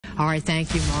All right,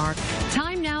 thank you, Mark.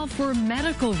 Time now for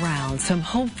Medical Round. Some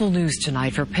hopeful news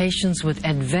tonight for patients with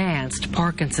advanced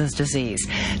Parkinson's disease.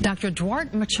 Dr.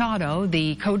 Duarte Machado,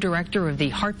 the co-director of the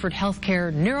Hartford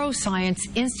Healthcare Neuroscience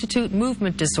Institute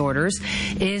Movement Disorders,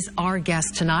 is our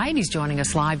guest tonight. He's joining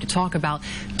us live to talk about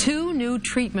 2 new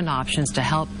treatment options to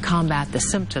help combat the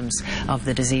symptoms of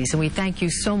the disease. And we thank you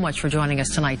so much for joining us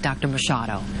tonight, Dr.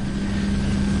 Machado.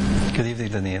 Good evening,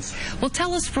 Denise. Well,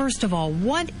 tell us first of all,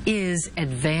 what is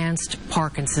advanced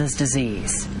Parkinson's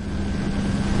disease?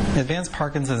 Advanced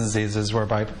Parkinson's disease is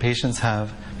whereby patients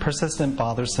have persistent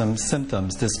bothersome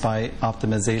symptoms despite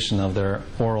optimization of their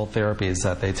oral therapies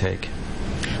that they take.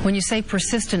 When you say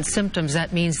persistent symptoms,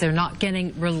 that means they're not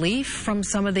getting relief from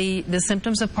some of the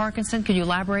symptoms of Parkinson. Can you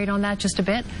elaborate on that just a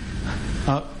bit?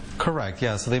 Correct,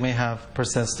 yeah. So they may have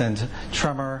persistent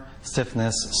tremor,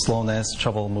 stiffness, slowness,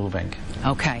 trouble moving.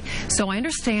 Okay. So I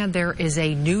understand there is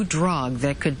a new drug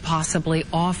that could possibly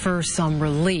offer some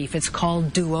relief. It's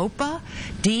called Duopa,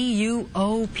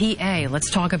 D-U-O-P-A. Let's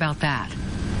talk about that.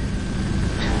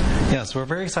 Yes, we're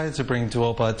very excited to bring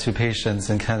Duopa to patients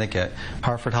in Connecticut.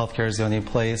 Hartford Healthcare is the only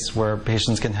place where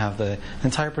patients can have the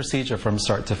entire procedure from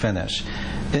start to finish.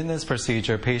 In this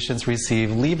procedure, patients receive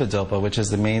levodopa, which is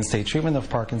the mainstay treatment of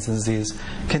Parkinson's disease,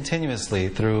 continuously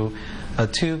through a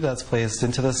tube that's placed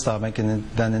into the stomach and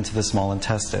then into the small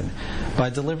intestine. By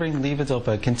delivering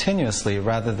levodopa continuously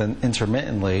rather than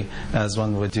intermittently, as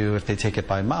one would do if they take it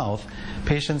by mouth,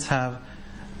 patients have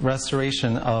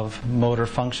restoration of motor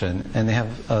function, and they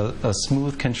have a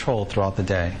smooth control throughout the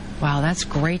day. Wow, that's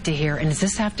great to hear. And does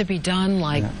this have to be done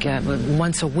like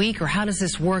once a week, or how does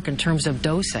this work in terms of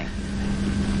dosing?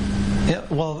 Yeah,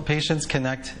 well, the patients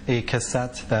connect a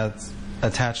cassette that's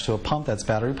attached to a pump that's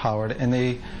battery powered, and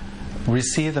they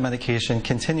receive the medication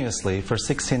continuously for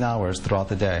 16 hours throughout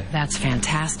the day. That's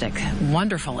fantastic.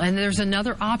 Wonderful. And there's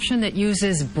another option that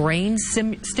uses brain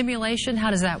stimulation. How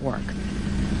does that work?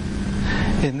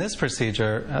 In this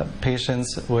procedure,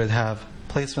 patients would have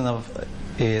placement of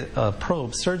a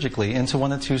probe surgically into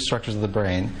 1 or 2 structures of the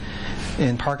brain.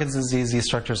 In Parkinson's disease, these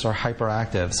structures are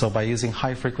hyperactive. So by using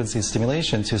high-frequency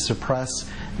stimulation to suppress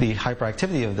the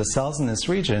hyperactivity of the cells in this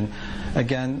region,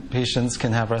 again, patients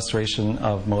can have restoration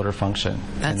of motor function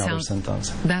and other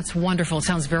symptoms. That's wonderful. It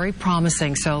sounds very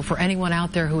promising. So for anyone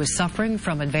out there who is suffering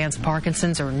from advanced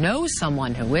Parkinson's or knows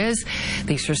someone who is,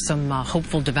 these are some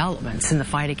hopeful developments in the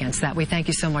fight against that. We thank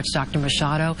you so much, Dr.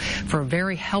 Machado, for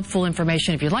very helpful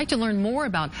information. If you'd like to learn more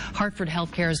about Hartford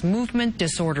Healthcare's Movement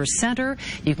Disorders Center,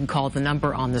 you can call the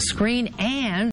number on the screen, and